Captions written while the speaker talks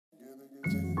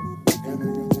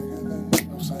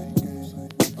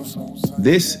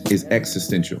This is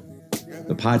Existential,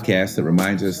 the podcast that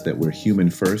reminds us that we're human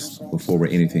first before we're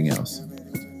anything else.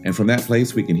 And from that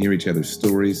place, we can hear each other's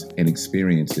stories and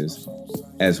experiences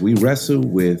as we wrestle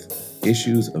with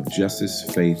issues of justice,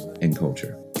 faith, and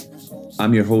culture.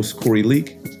 I'm your host, Corey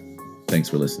Leak. Thanks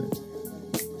for listening.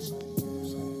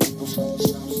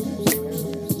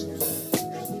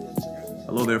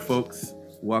 Hello there, folks.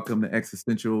 Welcome to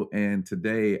Existential. And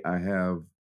today I have,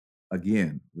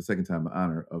 again, the second time, the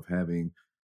honor of having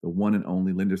the one and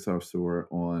only Linda Sarsour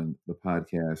on the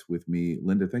podcast with me.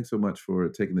 Linda, thanks so much for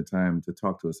taking the time to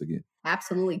talk to us again.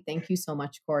 Absolutely. Thank you so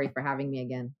much, Corey, for having me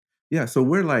again. Yeah, so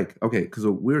we're like, okay, because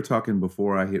we were talking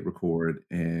before I hit record,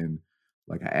 and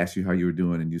like I asked you how you were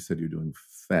doing, and you said you're doing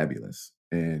fabulous.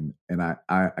 And I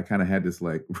kind of had this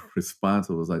like response.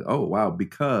 I was like, oh wow,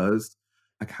 because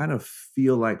I kind of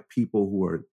feel like people who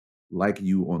are like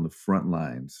you on the front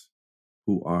lines,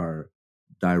 who are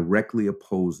directly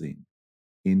opposing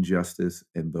injustice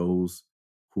and those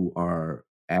who are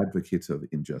advocates of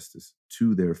injustice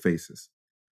to their faces,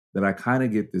 that I kind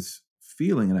of get this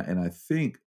feeling, and I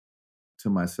think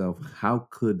to myself, how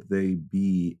could they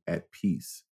be at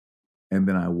peace? And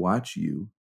then I watch you,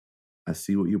 I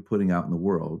see what you're putting out in the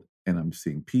world, and I'm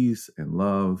seeing peace and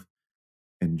love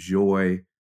and joy.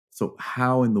 So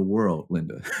how in the world,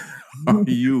 Linda,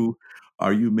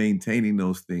 are you maintaining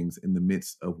those things in the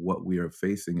midst of what we are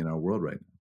facing in our world right now?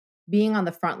 Being on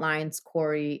the front lines,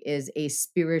 Corey, is a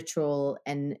spiritual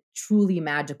and truly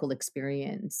magical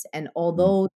experience. And Mm,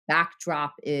 although the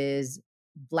backdrop is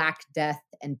Black death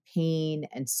and pain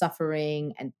and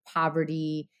suffering and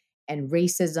poverty and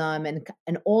racism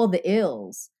and all the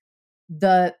ills,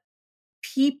 the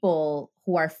people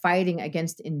who are fighting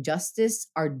against injustice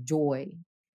are joy.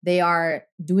 They are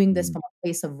doing this mm, from a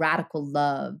place of radical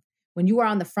love. When you are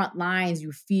on the front lines,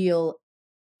 you feel,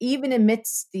 even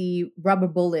amidst the rubber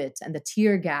bullets and the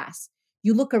tear gas,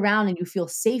 you look around and you feel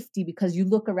safety because you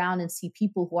look around and see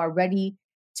people who are ready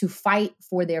to fight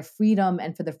for their freedom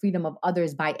and for the freedom of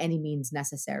others by any means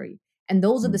necessary. And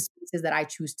those are the mm, spaces that I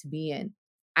choose to be in.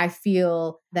 I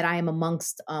feel that I am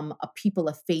amongst a people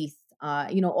of faith.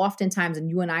 Oftentimes, and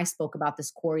you and I spoke about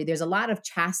this, Corey, there's a lot of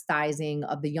chastising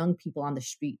of the young people on the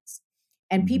streets.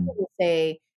 And people mhm, will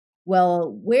say,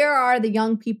 well, where are the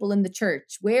young people in the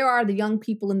church? Where are the young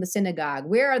people in the synagogue?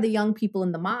 Where are the young people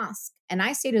in the mosque? And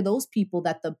I say to those people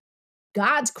that the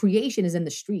God's creation is in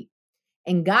the street,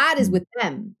 and God is mm, with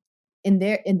them in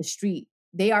the street.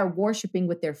 They are worshiping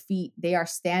with their feet. They are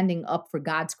standing up for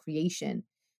God's creation.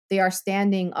 They are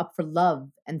standing up for love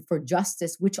and for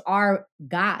justice, which are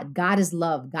God. God is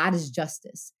love. God is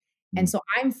justice. And mm, so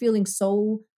I'm feeling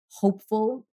so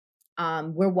hopeful.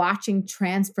 We're watching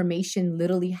transformation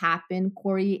literally happen,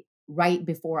 Corey, right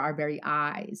before our very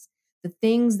eyes. The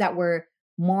things that were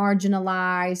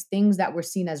marginalized, things that were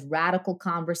seen as radical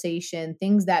conversation,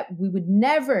 things that we would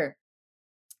never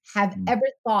have mm, ever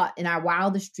thought in our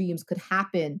wildest dreams could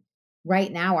happen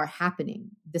right now are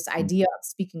happening. This mm, idea of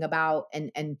speaking about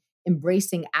and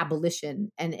embracing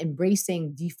abolition and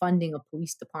embracing defunding of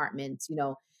police departments,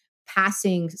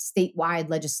 passing statewide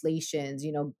legislations,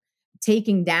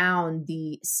 taking down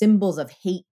the symbols of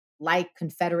hate like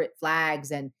Confederate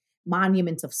flags and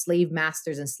monuments of slave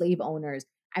masters and slave owners.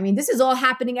 I mean, this is all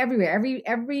happening everywhere.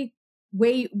 Every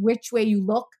way, which way you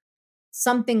look,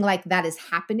 something like that is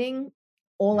happening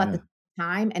all at the yeah.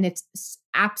 time, and it's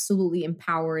absolutely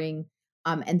empowering.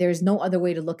 And there's no other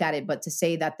way to look at it but to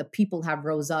say that the people have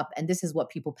rose up, and this is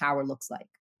what people power looks like.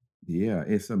 Yeah,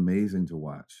 it's amazing to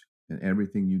watch. And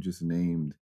everything you just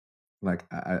named, like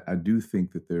I do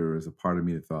think that there is a part of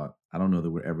me that thought, I don't know that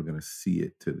we're ever going to see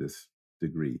it to this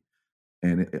degree.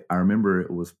 And I remember it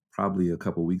was probably a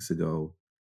couple weeks ago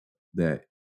that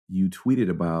you tweeted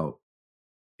about,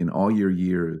 in all your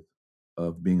years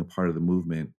of being a part of the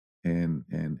movement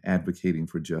and advocating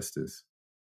for justice,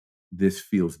 this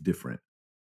feels different.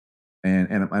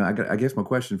 I guess my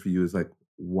question for you is like,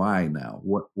 why now?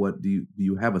 What do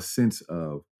you have a sense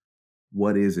of?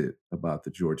 What is it about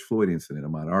the George Floyd incident,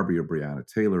 Ahmaud Arbery or Breonna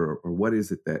Taylor, or what is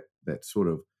it that sort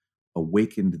of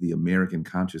awakened the American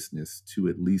consciousness to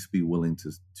at least be willing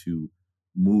to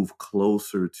move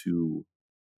closer to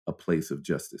a place of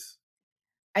justice?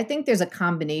 I think there's a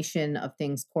combination of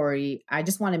things, Corey. I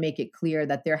just want to make it clear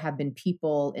that there have been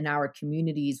people in our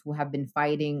communities who have been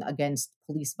fighting against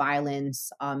police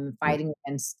violence, Yeah. fighting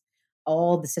against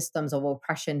all the systems of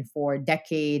oppression for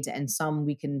decades, and some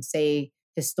we can say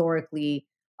historically,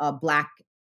 Black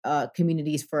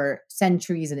communities for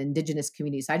centuries and Indigenous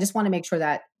communities. So I just want to make sure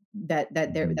Mhm.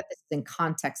 that this is in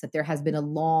context, that there has been a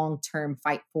long term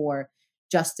fight for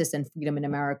justice and freedom in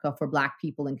America for Black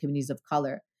people and communities of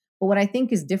color. But what I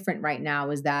think is different right now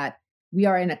is that we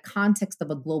are in a context of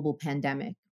a global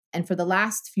pandemic. And for the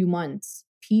last few months,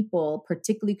 people,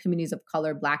 particularly communities of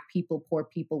color, Black people, poor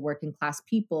people, working class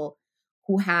people,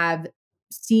 who have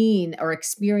seen or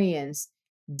experienced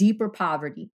deeper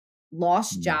poverty,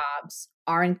 lost Mm, jobs,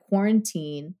 are in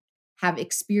quarantine, have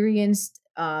experienced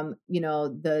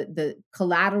the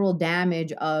collateral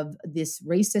damage of this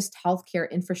racist healthcare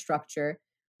infrastructure,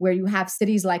 where you have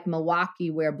cities like Milwaukee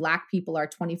where Black people are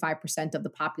 25% of the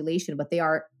population, but they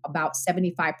are about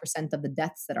 75% of the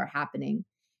deaths that are happening.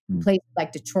 In mm, places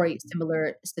like Detroit,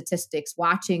 similar statistics,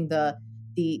 watching the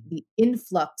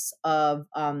influx of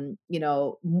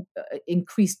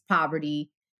increased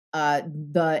poverty,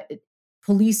 the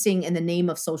policing in the name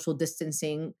of social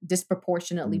distancing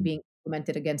disproportionately mm, being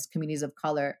implemented against communities of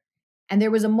color. And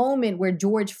there was a moment where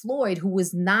George Floyd, who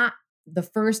was not the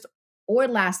first or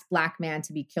last Black man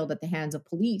to be killed at the hands of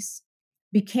police,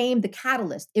 became the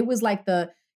catalyst. It was like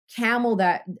the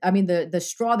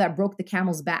straw that broke the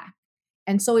camel's back.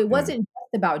 And so it yeah. wasn't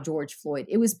just about George Floyd.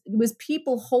 It was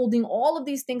people holding all of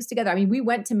these things together. I mean, we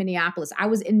went to Minneapolis. I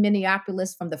was in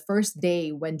Minneapolis from the first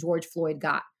day when George Floyd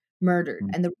got murdered. Mm,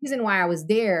 And the reason why I was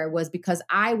there was because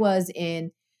I was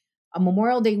in a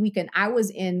Memorial Day weekend. I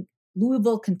was in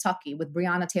Louisville, Kentucky with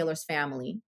Breonna Taylor's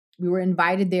family. We were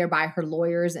invited there by her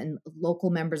lawyers and local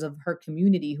members of her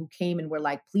community who came and were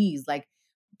like, please, like,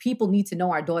 people need to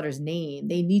know our daughter's name.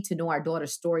 They need to know our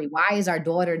daughter's story. Why is our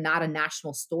daughter not a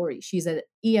national story? She's an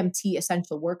EMT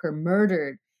essential worker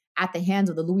murdered at the hands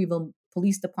of the Louisville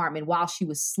Police Department while she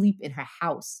was asleep in her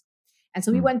house. And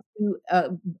so we mm. went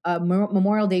to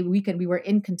Memorial Day weekend. We were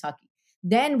in Kentucky.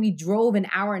 Then we drove an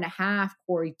hour and a half,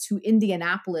 Corey, to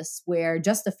Indianapolis, where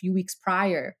just a few weeks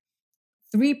prior,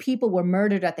 3 people were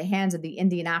murdered at the hands of the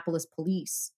Indianapolis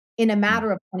police in a Mm.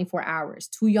 matter of 24 hours.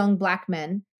 2 young Black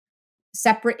men,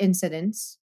 separate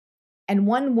incidents, and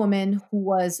one woman who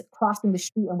was crossing the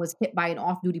street and was hit by an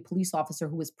off duty police officer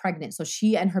who was pregnant. So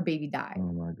she and her baby died.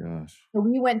 Oh my gosh. So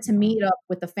we went to Wow. meet up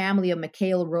with the family of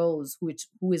Mikhail Rose,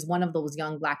 who is one of those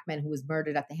young Black men who was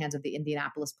murdered at the hands of the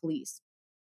Indianapolis police.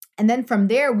 And then from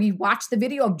there, we watched the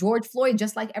video of George Floyd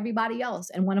just like everybody else.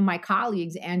 And one of my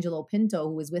colleagues, Angelo Pinto,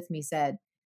 who was with me, said,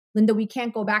 Linda, we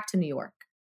can't go back to New York.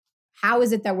 How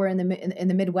is it that we're in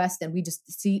the Midwest and we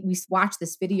watch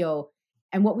this video?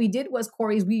 And what we did was,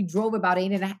 Corey, is we drove about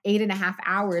 8.5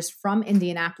 hours from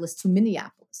Indianapolis to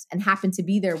Minneapolis and happened to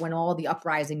be there when all the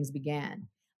uprisings began.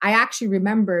 I actually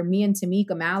remember me and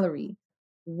Tamika Mallory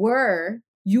were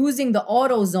using the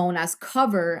AutoZone as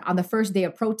cover on the first day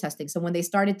of protesting. So when they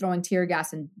started throwing tear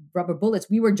gas and rubber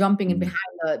bullets, we were jumping in Mm. behind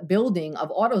the building of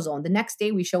AutoZone. The next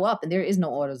day we show up and there is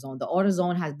no AutoZone. The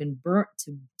AutoZone has been burnt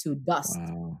to dust,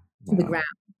 Wow. to the Wow. ground.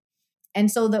 And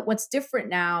so that what's different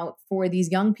now for these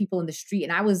young people in the street,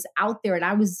 and I was out there and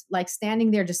I was like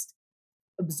standing there just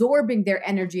absorbing their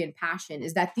energy and passion,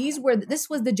 is that this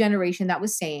was the generation that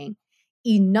was saying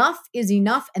enough is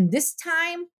enough, and this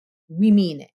time we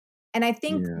mean it. And I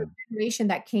think the Yeah. generation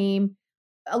that came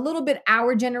a little bit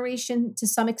our generation to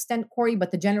some extent, Corey,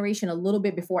 but the generation a little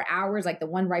bit before ours, like the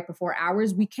one right before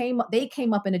ours, they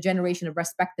came up in a generation of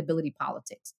respectability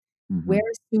politics. Mhm.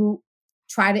 Where's to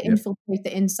try to Yep. infiltrate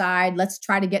the inside? Let's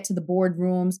try to get to the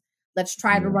boardrooms. Let's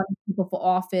try to Yeah. run people for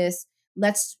office.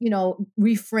 Let's,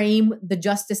 reframe the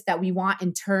justice that we want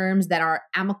in terms that are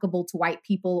amicable to white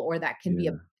people or that can be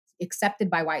Yeah. accepted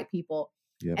by white people.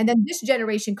 Yep. And then this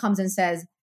generation comes and says,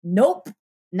 nope,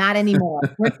 not anymore.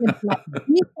 We're going to like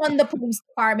defund the police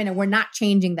department and we're not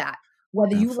changing that,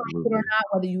 whether you like it or Absolutely. not,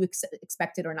 whether you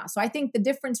expect it or not. So I think the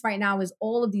difference right now is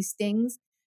all of these things,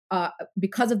 uh,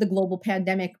 because of the global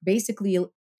pandemic, basically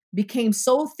became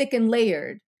so thick and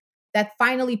layered that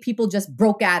finally people just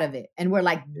broke out of it and were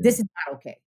like, Yeah. this is not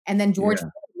okay. And then George Yeah.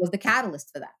 Floyd was the catalyst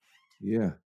for that.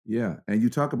 Yeah. Yeah. And you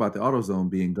talk about the AutoZone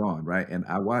being gone, right? And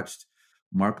I watched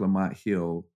Mark Lamont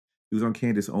Hill. He was on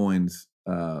Candace Owens'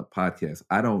 podcast.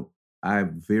 I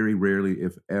very rarely,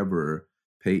 if ever,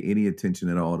 pay any attention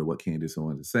at all to what Candace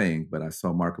Owens is saying, but I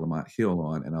saw Mark Lamont Hill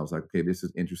on and I was like, okay, this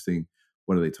is interesting.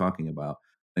 What are they talking about?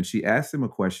 And she asked him a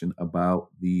question about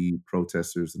the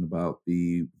protesters and about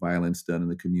the violence done in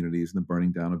the communities and the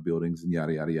burning down of buildings and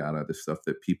yada, yada, yada, the stuff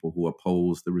that people who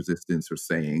oppose the resistance are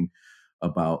saying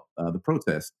about the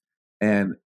protest.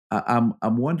 And I'm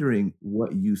wondering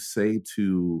what you say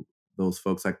to those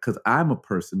folks, like, because I'm a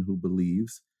person who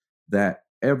believes that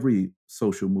every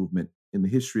social movement in the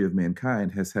history of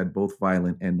mankind has had both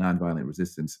violent and nonviolent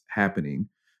resistance happening,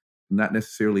 not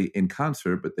necessarily in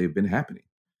concert, but they've been happening.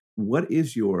 What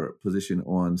is your position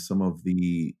on some of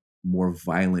the more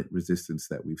violent resistance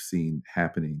that we've seen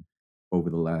happening over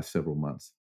the last several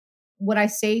months? what I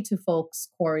say to folks,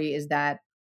 Corey, is that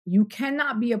you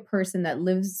cannot be a person that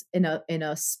lives in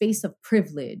a space of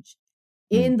privilege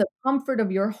Mm, in the comfort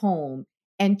of your home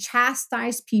and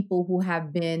chastise people who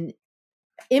have been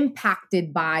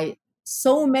impacted by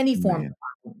so many forms man,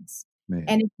 of violence. man.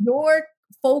 And if your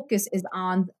focus is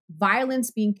on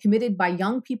violence being committed by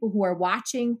young people who are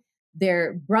watching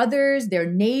their brothers, their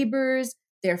neighbors,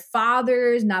 their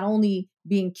fathers not only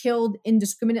being killed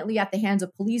indiscriminately at the hands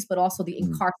of police, but also the Mm,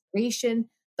 incarceration,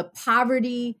 the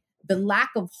poverty, the lack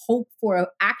of hope for an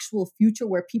actual future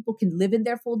where people can live in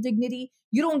their full dignity,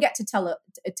 you don't get to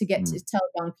mm. tell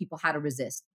young people how to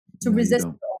resist, to No, you resist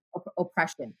don't.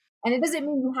 oppression. And it doesn't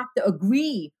mean you have to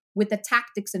agree with the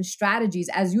tactics and strategies.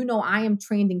 As you know, I am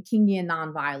trained in Kingian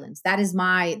nonviolence. That is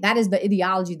the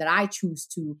ideology that I choose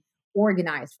to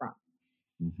organize from.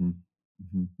 Hmm.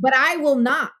 Hmm. But I will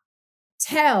not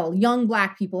tell young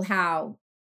Black people how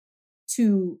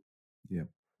to Yeah,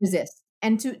 resist.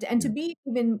 And to yeah. be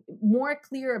even more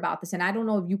clear about this, and I don't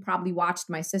know if you probably watched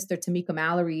my sister Tamika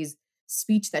Mallory's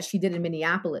speech that she did in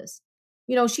Minneapolis.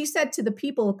 You know, she said to the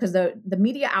people, because the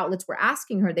media outlets were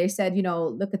asking her, they said, you know,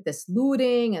 look at this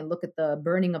looting and look at the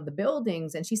burning of the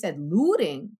buildings. And she said,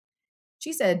 looting.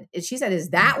 She said, is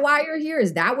that Mm, why you're here?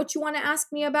 Is that what you want to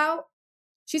ask me about?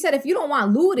 She said, if you don't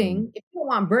want mm, looting, if you don't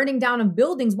want burning down of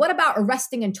buildings, what about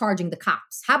arresting and charging the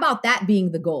cops? How about that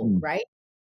being the goal, mm. right?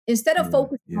 Instead of Yeah,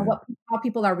 focusing on yeah. how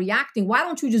people are reacting, why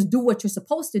don't you just do what you're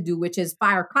supposed to do, which is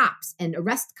fire cops and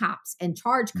arrest cops and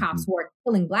charge cops Hmm. who are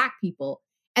killing Black people,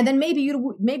 and then maybe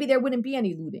there wouldn't be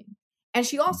any looting. And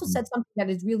she also Hmm. said something that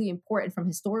is really important from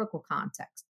historical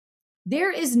context.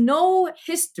 There is no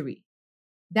history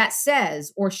that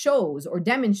says or shows or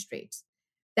demonstrates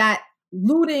that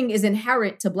looting is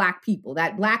inherent to Black people,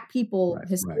 that Black people Right, right.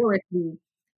 historically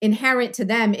inherent to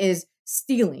them is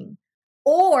stealing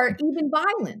or even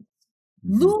violence.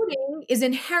 Hmm. Looting is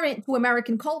inherent to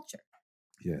American culture.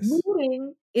 Yes.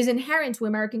 Looting is inherent to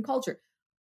American culture.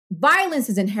 Violence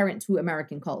is inherent to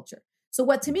American culture. So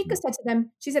what Tamika Hmm. said to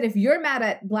them, she said, if you're mad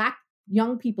at Black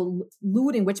young people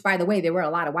looting, which by the way, there were a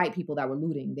lot of white people that were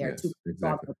looting there too. Yes, So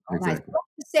exactly, it's all nice. exactly. But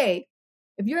to say,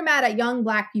 if you're mad at young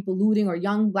Black people looting or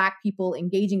young Black people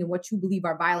engaging in what you believe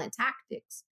are violent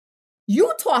tactics,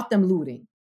 you taught them looting.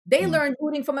 They Mm. learned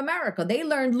looting from America. They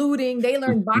learned looting. They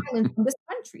learned violence from this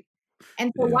country.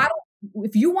 And so Yeah,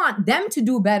 if you want them to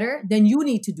do better, then you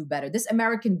need to do better. This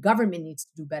American government needs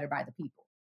to do better by the people.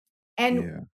 And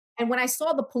yeah. and when I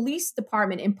saw the police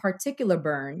department in particular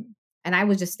burn, and I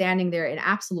was just standing there in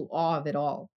absolute awe of it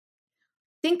all.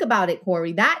 Think about it,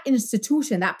 Corey. That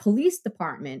institution, that police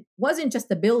department, wasn't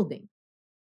just a building.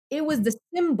 It was Mm. the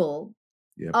symbol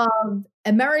Yep. of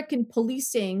American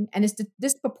policing and its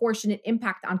disproportionate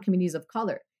impact on communities of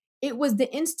color. It was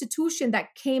the institution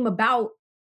that came about,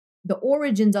 the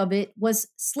origins of it was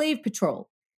slave patrol,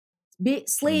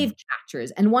 slave Mm.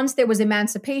 catchers. And once there was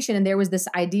emancipation and there was this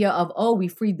idea of, oh, we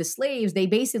freed the slaves, they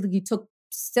basically took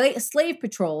slave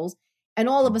patrols, and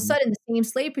all of a Mhm. sudden the same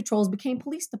slave patrols became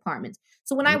police departments.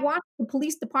 So when I Yep, watched the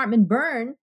police department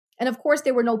burn, and of course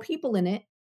there were no people in it,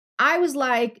 I was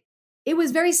like, it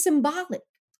was very symbolic.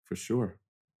 for sure.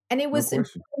 And it No was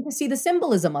question. important to see the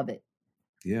symbolism of it.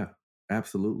 Yeah,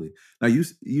 absolutely. Now you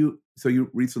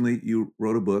recently you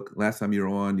wrote a book. Last time you were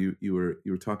on, you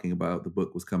were talking about the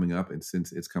book was coming up, and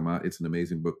since it's come out, it's an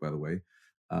amazing book, by the way.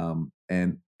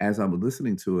 And as I'm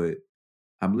listening to it,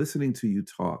 I'm listening to you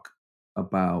talk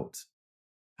about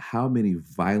how many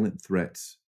violent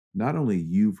threats not only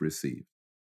you've received,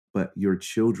 but your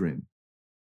children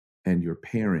and your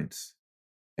parents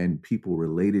and people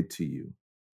related to you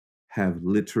have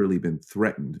literally been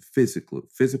threatened.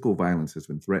 Physical violence has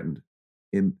been threatened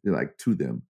in like to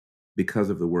them because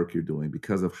of the work you're doing,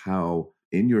 because of how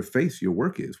in your face your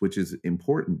work is, which is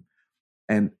important.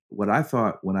 And what I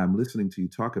thought when I'm listening to you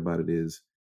talk about it is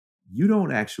you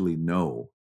don't actually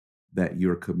know that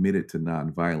you're committed to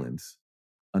nonviolence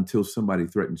until somebody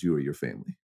threatens you or your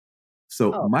family.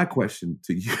 So Oh, my question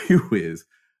to you is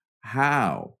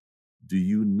how do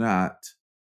you not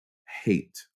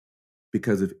hate?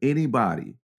 Because if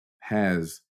anybody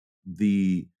has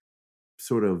the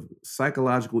sort of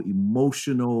psychological,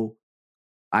 emotional,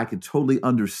 I can totally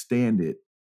understand it,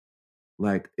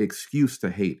 like excuse to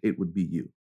hate, it would be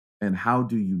you. And how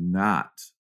do you not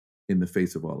in the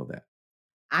face of all of that?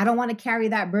 I don't want to carry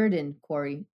that burden,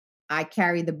 Corey. I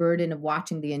carry the burden of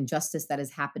watching the injustice that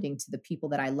is happening to the people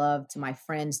that I love, to my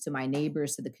friends, to my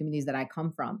neighbors, to the communities that I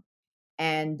come from.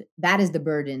 And that is the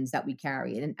burdens that we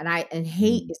carry. And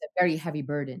hate Mm, is a very heavy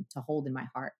burden to hold in my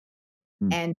heart. mm,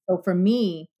 And so for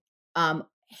me,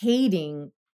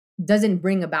 hating doesn't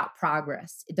bring about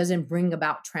progress. It doesn't bring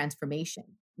about transformation.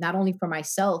 not only for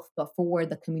myself, but for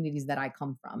the communities that I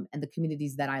come from and the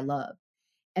communities that I love.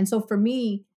 And so for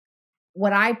me,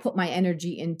 what I put my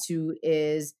energy into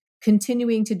is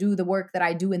continuing to do the work that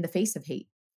I do in the face of hate.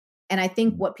 And I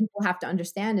think Mm, what people have to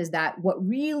understand is that what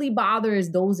really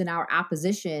bothers those in our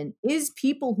opposition is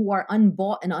people who are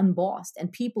unbought and unbossed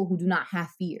and people who do not have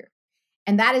fear.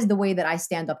 And that is the way that I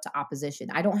stand up to opposition.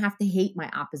 I don't have to hate my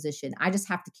opposition. I just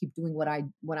have to keep doing what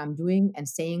I'm doing and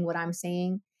saying what I'm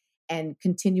saying and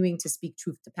continuing to speak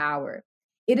truth to power.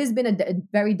 It has been a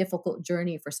very difficult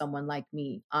journey for someone like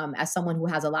me, as someone who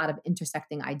has a lot of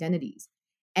intersecting identities.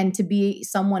 And to be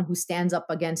someone who stands up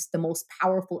against the most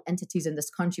powerful entities in this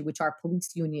country, which are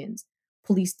police unions,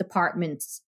 police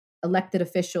departments, elected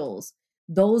officials,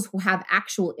 those who have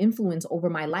actual influence over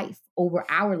my life, over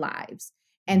our lives.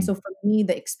 And mm, so for me,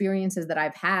 the experiences that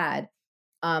I've had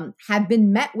have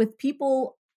been met with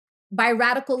people by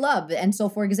radical love. And so,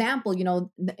 for example,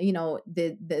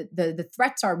 the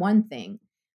threats are one thing,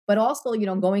 but also,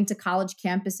 going to college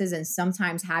campuses and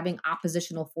sometimes having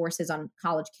oppositional forces on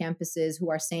college campuses who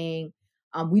are saying,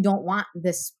 we don't want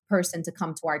this person to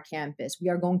come to our campus. We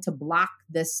are going to block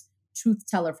this truth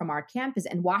teller from our campus.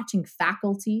 And watching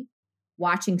faculty,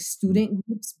 watching mm, student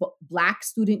groups, Black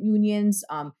student unions,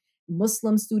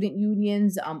 Muslim student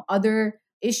unions, other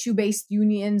issue-based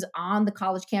unions on the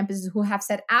college campuses who have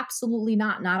said absolutely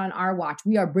not on our watch.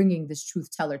 We are bringing this truth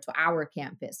teller to our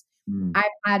campus. mm. I've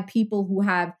had people who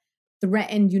have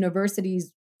threatened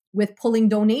universities with pulling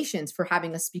donations for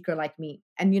having a speaker like me.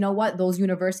 And you know what? Those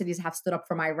universities have stood up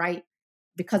for my right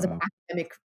because of Wow.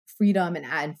 academic freedom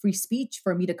and free speech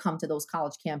for me to come to those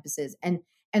college campuses.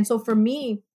 And so for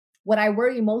me, what I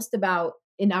worry most about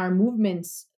in our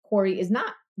movements, Corey, is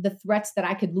not the threats that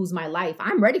I could lose my life.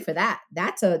 I'm ready for that.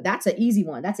 That's a easy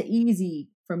one. That's an easy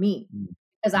for me Mm,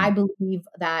 because I mm, believe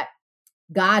that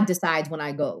God decides when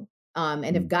I go.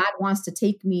 And if mm, God wants to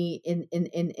take me in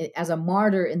as a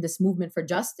martyr in this movement for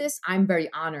justice, I'm very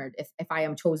honored if I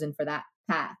am chosen for that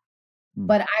path. mm,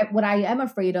 But what I am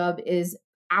afraid of is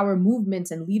our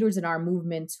movements and leaders in our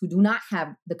movements who do not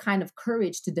have the kind of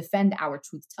courage to defend our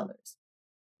truth tellers.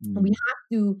 And we mm. have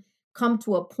to come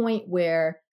to a point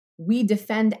where we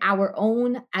defend our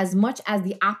own as much as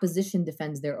the opposition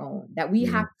defends their own, that we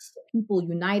have Yes. people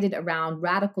united around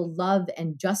radical love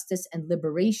and justice and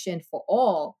liberation for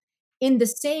all, in the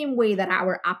same way that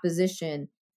our opposition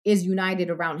is united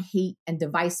around hate and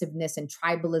divisiveness and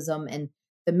tribalism and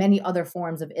the many other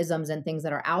forms of isms and things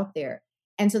that are out there.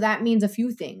 And so that means a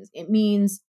few things. It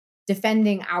means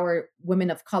defending our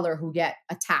women of color who get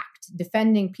attacked,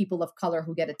 defending people of color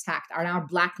who get attacked, our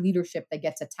Black leadership that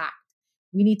gets attacked.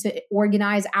 We need to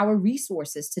organize our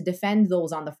resources to defend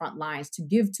those on the front lines, to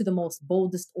give to the most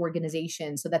boldest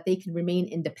organizations so that they can remain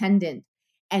independent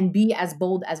and be as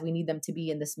bold as we need them to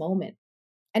be in this moment.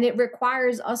 And it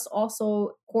requires us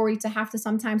also, Corey, to have to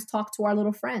sometimes talk to our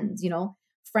little friends,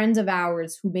 friends of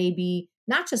ours who may be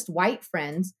not just white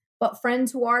friends, but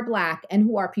friends who are Black and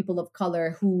who are people of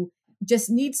color who just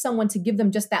need someone to give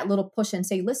them just that little push and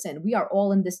say, listen, we are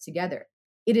all in this together.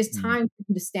 It is Mm, time for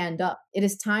you to stand up. It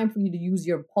is time for you to use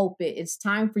your pulpit. It's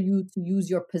time for you to use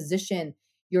your position,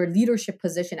 your leadership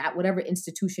position at whatever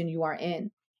institution you are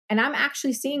in. And I'm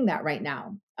actually seeing that right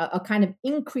now, a kind of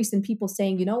increase in people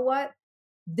saying, you know what?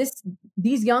 this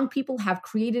these young people have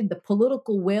created the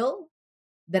political will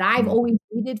that I've mm, always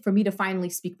needed for me to finally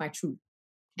speak my truth.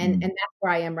 And mm, that's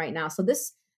where I am right now. So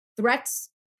this threats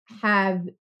have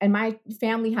and my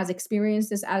family has experienced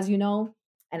this, as you know,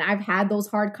 and I've had those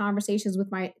hard conversations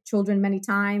with my children many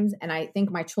times, and I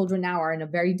think my children now are in a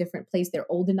very different place. They're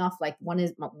old enough, like one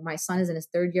is my son is in his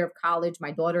third year of college,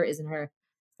 my daughter is in her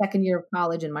second year of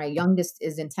college, and my youngest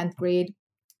is in 10th grade.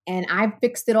 And I've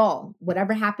fixed it all.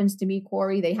 Whatever happens to me,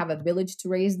 Corey, they have a village to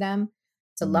raise them,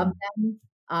 to love mm, them,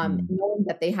 mm. knowing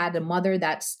that they had a mother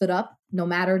that stood up no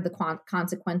matter the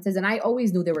consequences. And I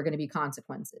always knew there were going to be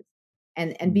consequences.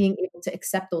 And Mm. being able to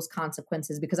accept those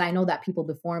consequences because I know that people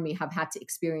before me have had to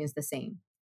experience the same.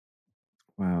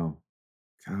 Wow.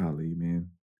 Golly,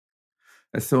 man.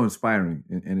 That's so inspiring.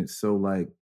 And it's so like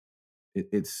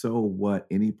it's so what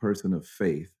any person of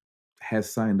faith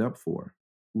has signed up for.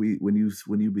 When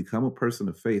you become a person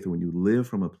of faith, or when you live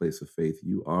from a place of faith,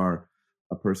 you are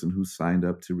a person who signed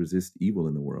up to resist evil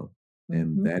in the world,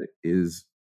 and Mhm. that is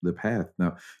the path.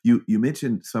 Now, you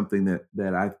mentioned something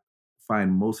that I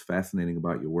find most fascinating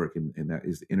about your work, and that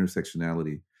is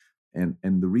intersectionality. And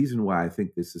the reason why I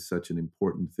think this is such an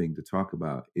important thing to talk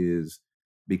about is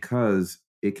because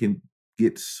it can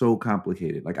get so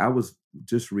complicated. Like I was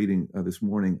just reading this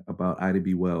morning about Ida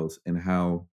B. Wells and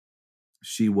how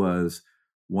she was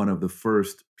one of the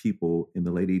first people in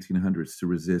the late 1800s to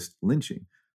resist lynching.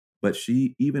 But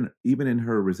she even in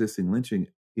her resisting lynching,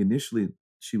 initially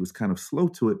she was kind of slow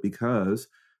to it because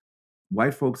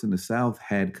white folks in the South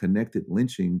had connected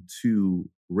lynching to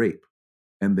rape.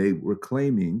 And they were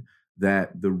claiming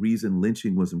that the reason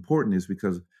lynching was important is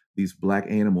because these black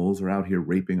animals are out here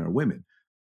raping our women.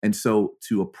 And so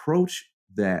to approach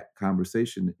that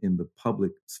conversation in the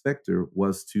public specter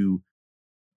was to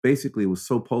basically, it was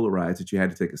so polarized that you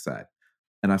had to take a side.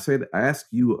 And I ask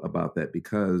you about that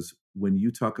because when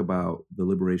you talk about the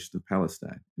liberation of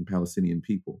Palestine and Palestinian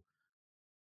people,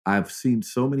 I've seen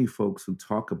so many folks who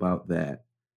talk about that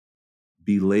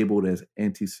be labeled as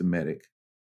anti-Semitic.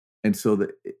 And so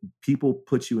that people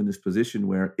put you in this position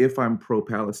where if I'm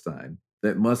pro-Palestine,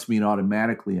 that must mean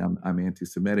automatically I'm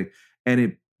anti-Semitic.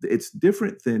 And it's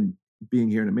different than being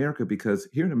here in America because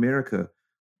here in America,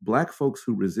 black folks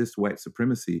who resist white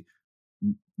supremacy,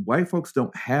 white folks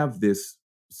don't have this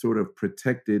sort of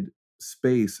protected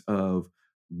space of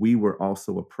we were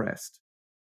also oppressed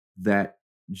that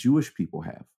Jewish people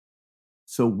have.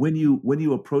 So when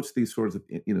you approach these sorts of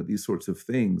these sorts of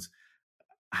things,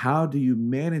 how do you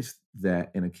manage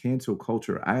that in a cancel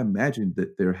culture? I imagine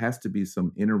that there has to be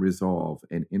some inner resolve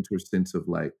and inner sense of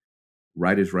like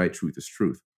right is right, truth is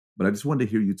truth. But I just wanted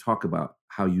to hear you talk about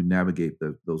how you navigate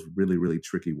those really, really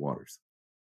tricky waters.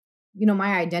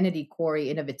 My identity, Corey,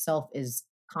 in of itself is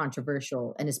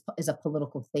controversial and is a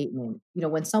political statement.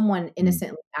 When someone Mm,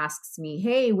 innocently asks me,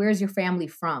 "Hey, where's your family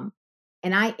from?"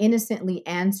 and I innocently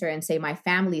answer and say my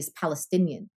family is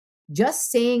Palestinian. Just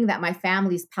saying that my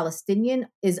family is Palestinian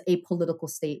is a political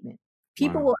statement.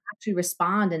 People wow. will actually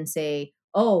respond and say,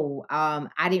 "Oh,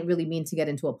 I didn't really mean to get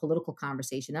into a political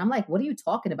conversation." And I'm like, "What are you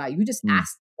talking about? You just Mm,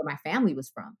 asked where my family was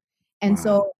from." And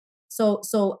wow.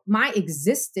 so my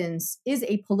existence is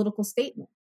a political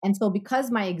statement. And so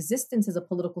because my existence is a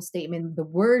political statement, the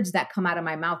words that come out of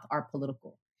my mouth are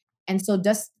political. And so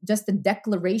just the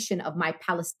declaration of my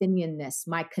Palestinianness,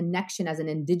 my connection as an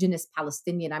indigenous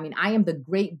Palestinian. I mean, I am the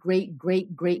great, great,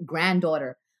 great, great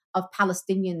granddaughter of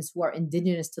Palestinians who are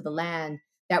indigenous to the land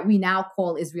that we now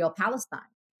call Israel Palestine.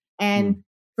 And Mm,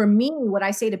 for me, what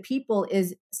I say to people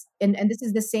is, and this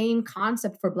is the same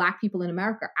concept for Black people in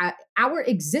America, our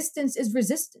existence is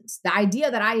resistance. The idea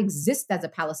that I exist as a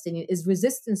Palestinian is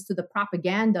resistance to the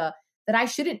propaganda that I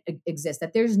shouldn't exist,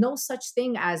 that there's no such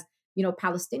thing as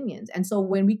Palestinians. And so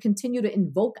when we continue to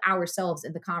invoke ourselves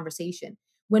in the conversation,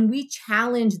 when we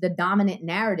challenge the dominant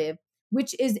narrative,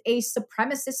 which is a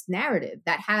supremacist narrative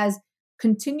that has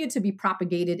continued to be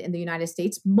propagated in the United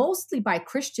States, mostly by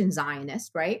Christian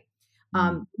Zionists, right?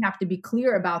 mm, We have to be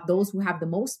clear about those who have the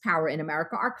most power in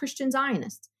America are Christian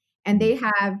Zionists. And mm. they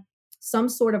have some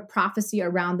sort of prophecy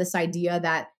around this idea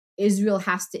that Israel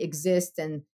has to exist.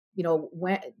 And,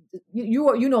 when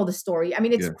you know the story. I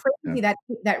mean, it's Yeah, yeah. crazy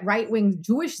that right-wing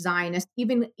Jewish Zionists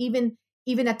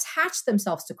even attach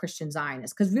themselves to Christian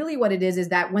Zionists. Because really what it is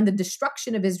that when the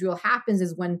destruction of Israel happens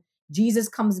is when Jesus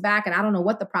comes back, and I don't know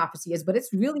what the prophecy is, but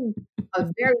it's really a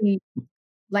very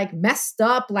like messed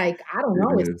up, like, I don't It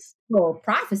know, it's is.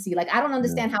 prophecy. Like, I don't Yeah,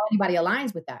 understand how anybody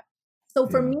aligns with that. So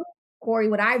for yeah. me, Corey,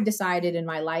 what I've decided in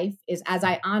my life is as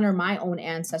I honor my own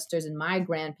ancestors and my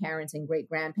grandparents and great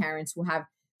grandparents who have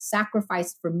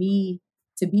sacrificed for me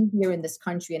to be here in this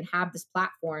country and have this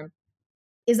platform,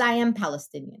 is I am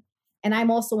Palestinian. And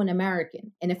I'm also an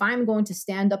American. And if I'm going to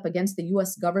stand up against the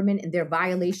US government and their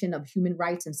violation of human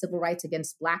rights and civil rights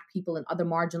against Black people and other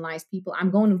marginalized people,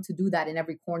 I'm going to do that in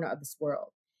every corner of this world.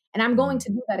 And I'm going Mm, to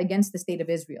do that against the state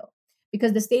of Israel.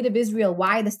 Because the state of Israel,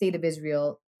 why the state of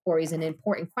Israel, Corey, is an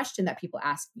important question that people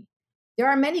ask me. There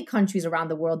are many countries around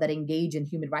the world that engage in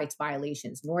human rights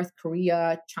violations: North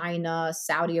Korea, China,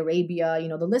 Saudi Arabia,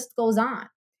 the list goes on.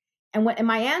 And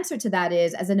my answer to that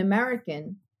is, as an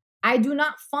American, I do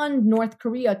not fund North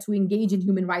Korea to engage in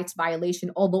human rights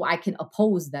violation, although I can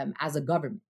oppose them as a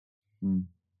government. mm,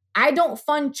 I don't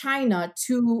fund China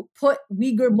to put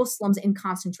Uyghur Muslims in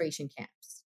concentration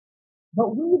camps.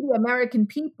 But we, the American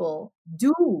people,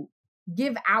 do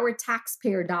give our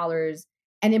taxpayer dollars,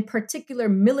 and in particular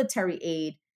military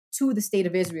aid, to the state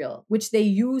of Israel, which they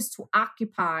use to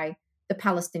occupy the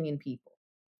Palestinian people.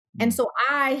 And mm. so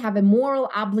I have a moral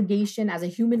obligation as a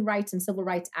human rights and civil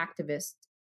rights activist,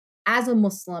 as a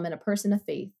Muslim and a person of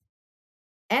faith,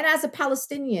 and as a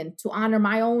Palestinian to honor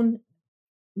my own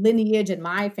lineage and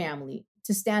my family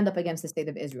to stand up against the state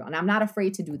of Israel. And I'm not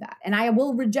afraid to do that. And I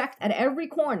will reject at every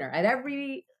corner, at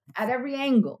every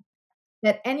angle,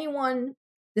 that anyone,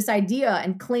 this idea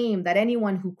and claim that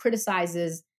anyone who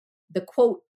criticizes the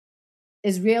quote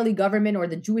Israeli government or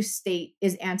the Jewish state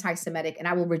is anti-Semitic, and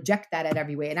I will reject that at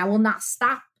every way. And I will not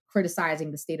stop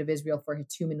criticizing the state of Israel for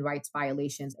its human rights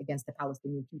violations against the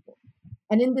Palestinian people.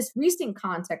 And in this recent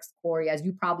context, Corey, as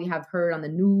you probably have heard on the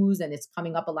news and it's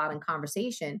coming up a lot in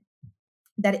conversation,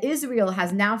 that Israel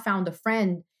has now found a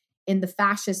friend in the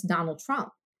fascist Donald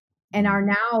Trump and are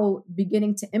now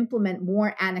beginning to implement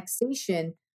more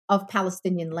annexation of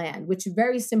Palestinian land, which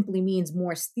very simply means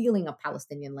more stealing of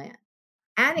Palestinian land.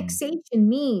 Annexation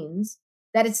means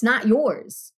that it's not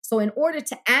yours. So in order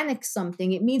to annex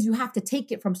something, it means you have to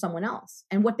take it from someone else.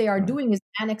 And what they are Right. doing is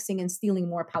annexing and stealing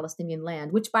more Palestinian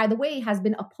land, which, by the way, has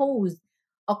been opposed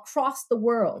across the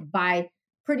world by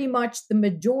pretty much the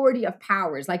majority of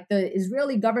powers. Like the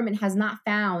Israeli government has not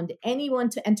found anyone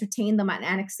to entertain them on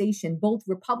annexation, both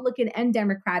Republican and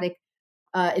Democratic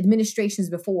administrations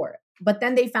before. But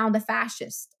then they found a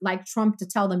fascist like Trump to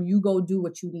tell them, you go do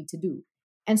what you need to do.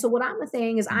 And so what I'm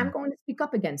saying is I'm Mm. going to speak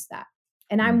up against that.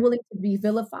 And I'm Mm. willing to be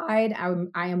vilified.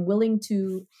 I am willing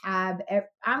to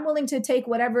I'm willing to take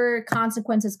whatever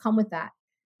consequences come with that.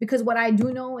 Because what I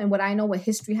do know and what I know what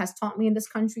history has taught me in this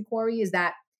country, Corey, is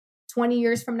that 20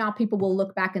 years from now, people will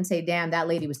look back and say, damn, that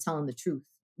lady was telling the truth.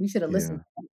 We should have listened Yeah. to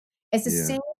them. It's the Yeah.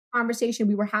 same conversation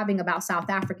we were having about South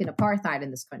African apartheid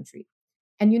in this country.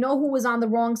 And you know who was on the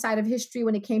wrong side of history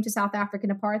when it came to South African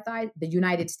apartheid? The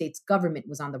United States government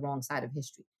was on the wrong side of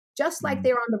history, just like Mm.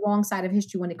 they're on the wrong side of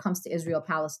history when it comes to Israel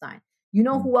Palestine. You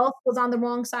know Mm. who else was on the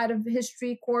wrong side of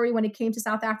history, Corey, when it came to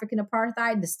South African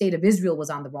apartheid? The state of Israel was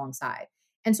on the wrong side.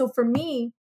 And so for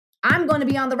me, I'm going to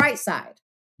be on the right side.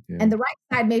 Yeah. And the right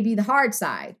side may be the hard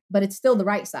side, but it's still the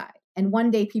right side. And one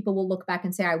day people will look back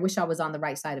and say, I wish I was on the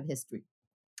right side of history.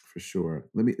 For sure.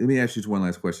 Let me ask you just one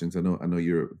last question. I know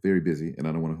you're very busy, and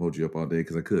I don't want to hold you up all day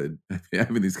because I could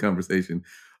having these conversations.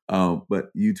 But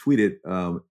you tweeted,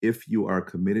 "If you are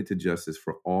committed to justice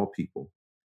for all people,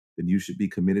 then you should be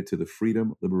committed to the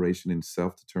freedom, liberation, and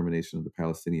self-determination of the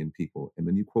Palestinian people." And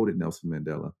then you quoted Nelson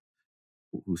Mandela,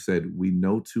 who said, "We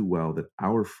know too well that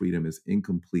our freedom is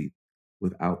incomplete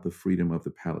without the freedom of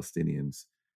the Palestinians."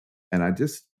 And I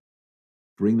just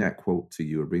bring that quote to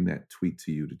you, or bring that tweet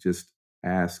to you, to just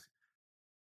ask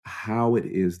how it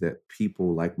is that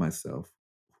people like myself,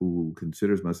 who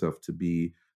considers myself to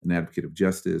be an advocate of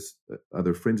justice,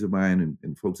 other friends of mine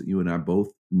and folks that you and I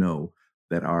both know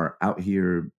that are out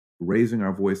here raising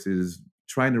our voices,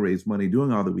 trying to raise money,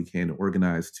 doing all that we can to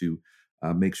organize to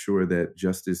make sure that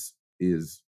justice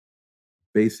is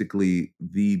basically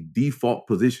the default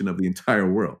position of the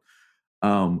entire world.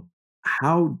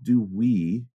 How do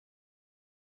we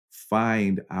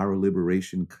find our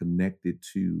liberation connected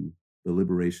to the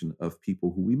liberation of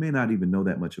people who we may not even know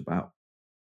that much about?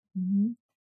 Mhm.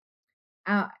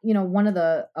 One of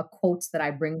the quotes that I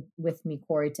bring with me,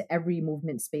 Corey, to every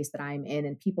movement space that I'm in,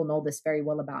 and people know this very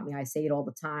well about me. I say it all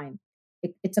the time.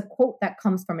 It's a quote that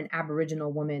comes from an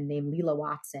Aboriginal woman named Leela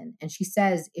Watson. And she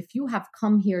says, if you have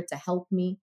come here to help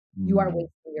me, you are Mm,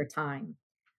 wasting your time.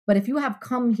 But if you have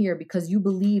come here because you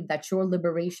believe that your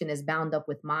liberation is bound up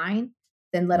with mine,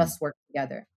 then let mm, us work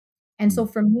together. And so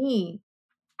mm, for me,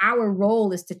 our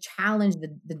role is to challenge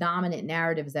the dominant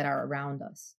narratives that are around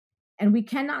us. And we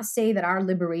cannot say that our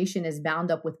liberation is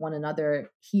bound up with one another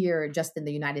here just in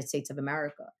the United States of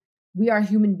America. We are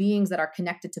human beings that are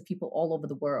connected to people all over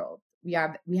the world. We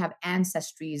have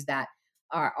ancestries that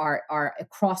are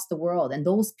across the world, and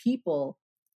those people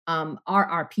are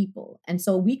our people. And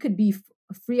so we could be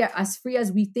free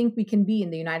as we think we can be in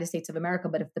the United States of America.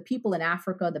 But if the people in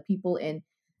Africa, the people in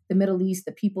the Middle East,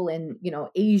 the people in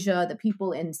Asia, the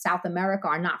people in South America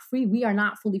are not free, we are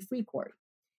not fully free, Corey.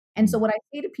 And so mm, what I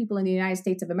say to people in the United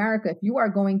States of America, if you are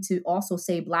going to also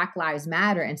say Black Lives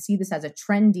Matter and see this as a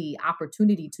trendy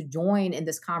opportunity to join in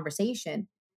this conversation,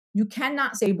 you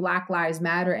cannot say Black Lives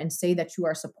Matter and say that you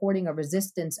are supporting a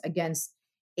resistance against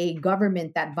a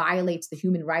government that violates the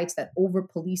human rights, that over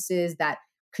polices, that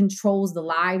controls the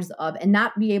lives of, and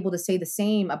not be able to say the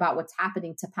same about what's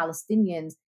happening to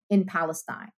Palestinians in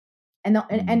Palestine. And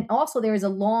mm. also there is a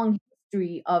long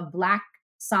history of Black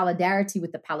solidarity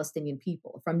with the Palestinian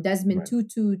people, from Desmond Right.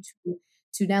 Tutu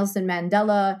to Nelson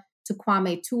Mandela to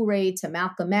Kwame Ture to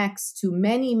Malcolm X to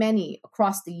many, many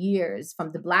across the years,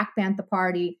 from the Black Panther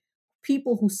Party,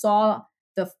 people who saw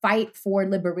the fight for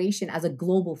liberation as a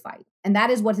global fight. And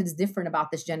that is what is different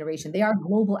about this generation. They are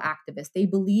global activists. They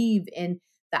believe in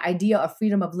the idea of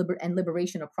freedom of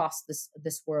liberation across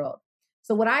this world.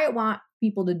 So what I want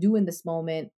people to do in this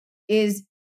moment is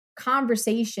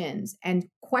conversations and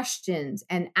questions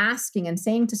and asking and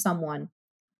saying to someone,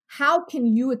 how can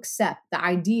you accept the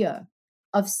idea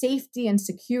of safety and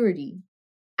security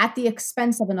at the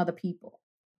expense of another people?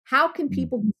 How can Mm,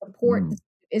 people who support mm,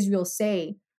 Israel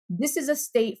say this is a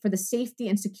state for the safety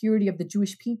and security of the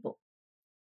Jewish people,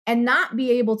 and not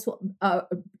be able to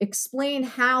explain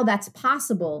how that's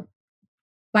possible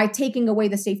by taking away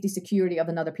the safety security of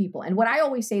another people. And what I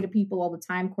always say to people all the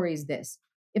time, Corey, is this.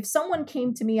 If someone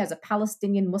came to me as a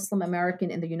Palestinian Muslim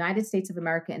American in the United States of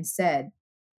America and said,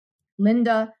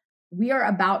 Linda, we are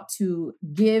about to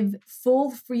give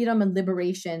full freedom and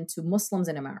liberation to Muslims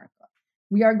in America.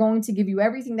 We are going to give you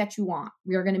everything that you want.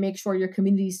 We are going to make sure your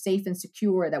community is safe and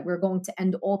secure, that we're going to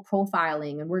end all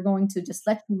profiling, and we're going to just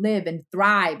let you live and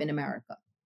thrive in America.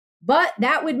 But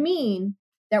that would mean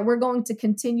that we're going to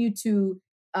continue to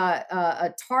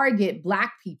target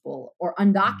Black people or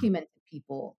undocumented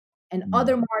people and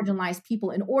other marginalized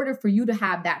people in order for you to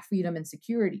have that freedom and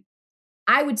security.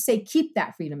 I would say keep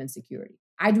that freedom and security.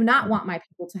 I do not want my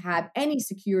people to have any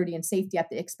security and safety at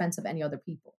the expense of any other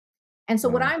people. And so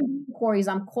what I'm doing, Corey, is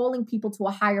I'm calling people to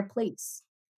a higher place.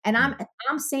 And I'm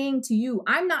saying to you,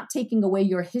 I'm not taking away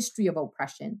your history of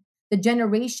oppression, the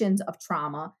generations of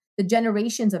trauma, the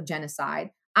generations of genocide.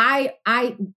 I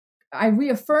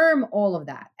reaffirm all of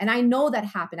that. And I know that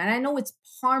happened. And I know it's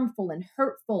harmful and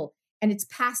hurtful. And it's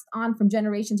passed on from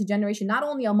generation to generation, not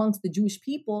only amongst the Jewish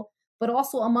people, but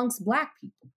also amongst Black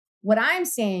people. What I'm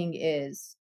saying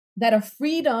is that a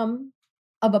freedom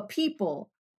of a people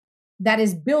that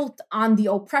is built on the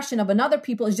oppression of another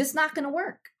people is just not going to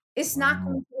work. It's not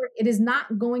going to work. It is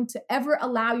not going to ever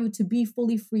allow you to be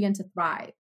fully free and to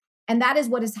thrive. And that is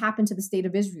what has happened to the state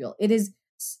of Israel.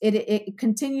 It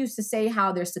continues to say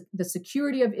how there's the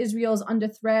security of Israel is under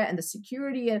threat and the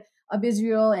security of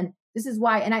Israel. And this is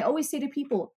why, and I always say to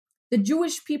people, the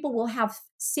Jewish people will have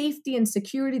safety and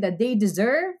security that they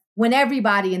deserve when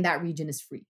everybody in that region is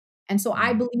free. And so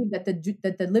I believe that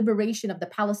the liberation of the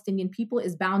Palestinian people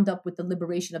is bound up with the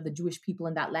liberation of the Jewish people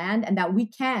in that land, and that we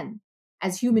can,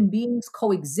 as human beings,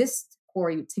 coexist,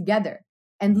 Corey, together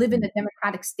and live in a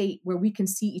democratic state where we can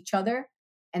see each other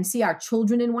and see our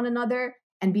children in one another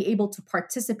and be able to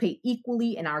participate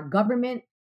equally in our government,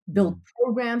 build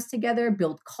programs together,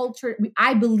 build culture.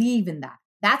 I believe in that.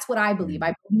 That's what I believe.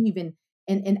 I believe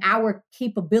in our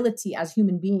capability as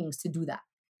human beings to do that.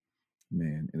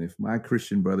 Man, and if my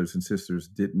Christian brothers and sisters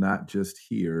did not just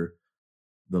hear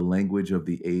the language of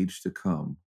the age to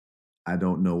come, I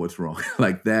don't know what's wrong.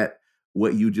 Like that,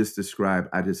 what you just described,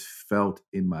 I just felt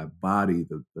in my body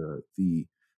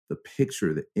the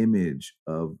picture, the image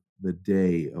of the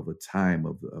day, of a time,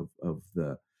 of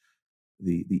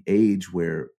the age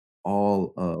where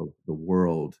all of the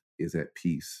world is at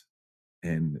peace.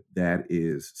 And that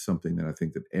is something that I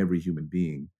think that every human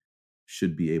being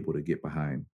should be able to get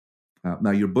behind.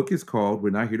 Now, your book is called We're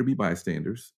Not Here to Be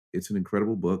Bystanders. It's an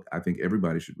incredible book. I think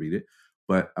everybody should read it.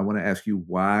 But I want to ask you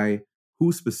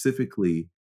who specifically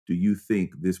do you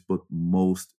think this book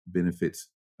most benefits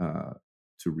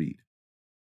to read?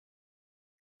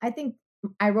 I think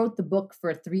I wrote the book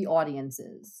for 3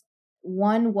 audiences.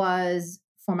 One was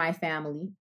for my family,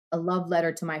 a love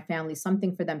letter to my family,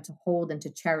 something for them to hold and to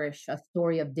cherish, a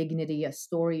story of dignity, a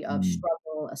story of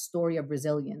struggle, a story of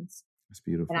resilience. That's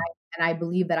beautiful. And I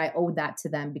believe that I owe that to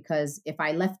them, because if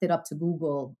I left it up to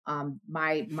Google,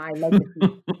 my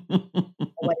legacy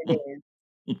what it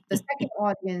is. The second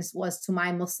audience was to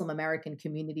my Muslim American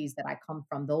communities that I come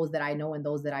from, those that I know and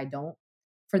those that I don't,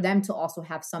 for them to also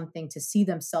have something to see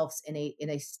themselves in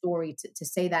a story, to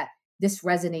say that this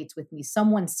resonates with me.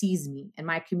 Someone sees me, and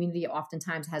my community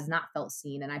oftentimes has not felt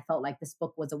seen. And I felt like this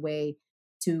book was a way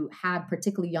to have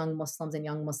particularly young Muslims and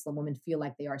young Muslim women feel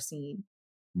like they are seen.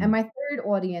 And my third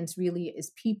audience really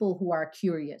is people who are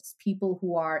curious, people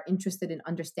who are interested in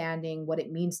understanding what it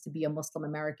means to be a Muslim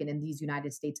American in these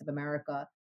United States of America,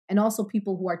 and also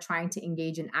people who are trying to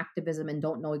engage in activism and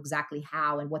don't know exactly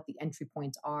how and what the entry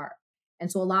points are.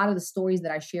 And so a lot of the stories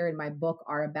that I share in my book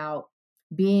are about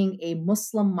being a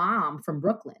Muslim mom from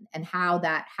Brooklyn, and how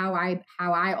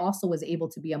I also was able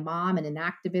to be a mom and an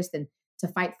activist and to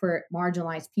fight for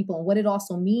marginalized people, and what it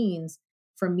also means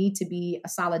for me to be a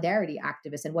solidarity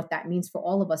activist, and what that means for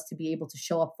all of us to be able to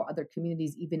show up for other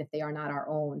communities, even if they are not our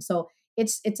own. So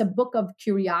it's a book of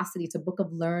curiosity. It's a book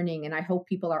of learning. And I hope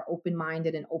people are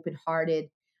open-minded and open-hearted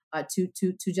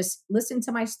to just listen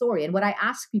to my story. And what I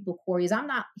ask people, Corey, is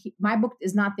my book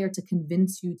is not there to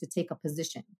convince you to take a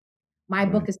position. My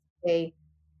book is to say,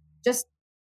 just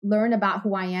learn about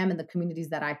who I am and the communities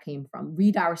that I came from,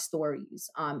 read our stories.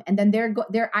 And then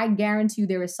I guarantee you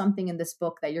there is something in this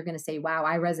book that you're going to say, wow,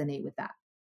 I resonate with that.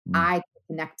 I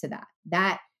connect to that.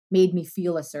 That made me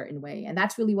feel a certain way. And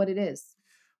that's really what it is.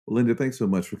 Well, Linda, thanks so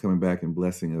much for coming back and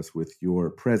blessing us with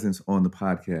your presence on the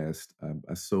podcast.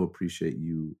 I so appreciate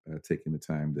you taking the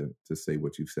time to say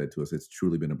what you've said to us. It's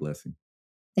truly been a blessing.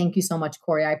 Thank you so much,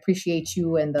 Corey. I appreciate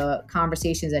you and the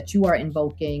conversations that you are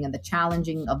invoking and the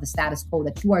challenging of the status quo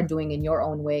that you are doing in your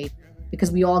own way.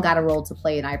 because we all got a role to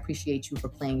play, and I appreciate you for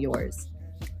playing yours.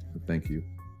 Thank you.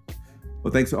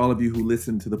 Well, thanks to all of you who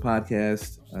listened to the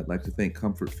podcast. I'd like to thank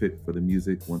Comfort Fit for the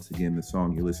music. Once again, the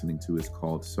song you're listening to is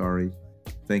called Sorry.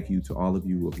 Thank you to all of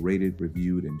you who have rated,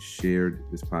 reviewed, and shared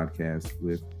this podcast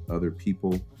with other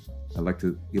people. I'd like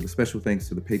to give a special thanks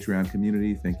to the Patreon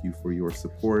community. Thank you for your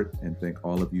support, and thank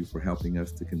all of you for helping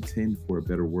us to contend for a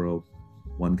better world,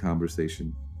 one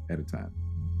conversation at a time.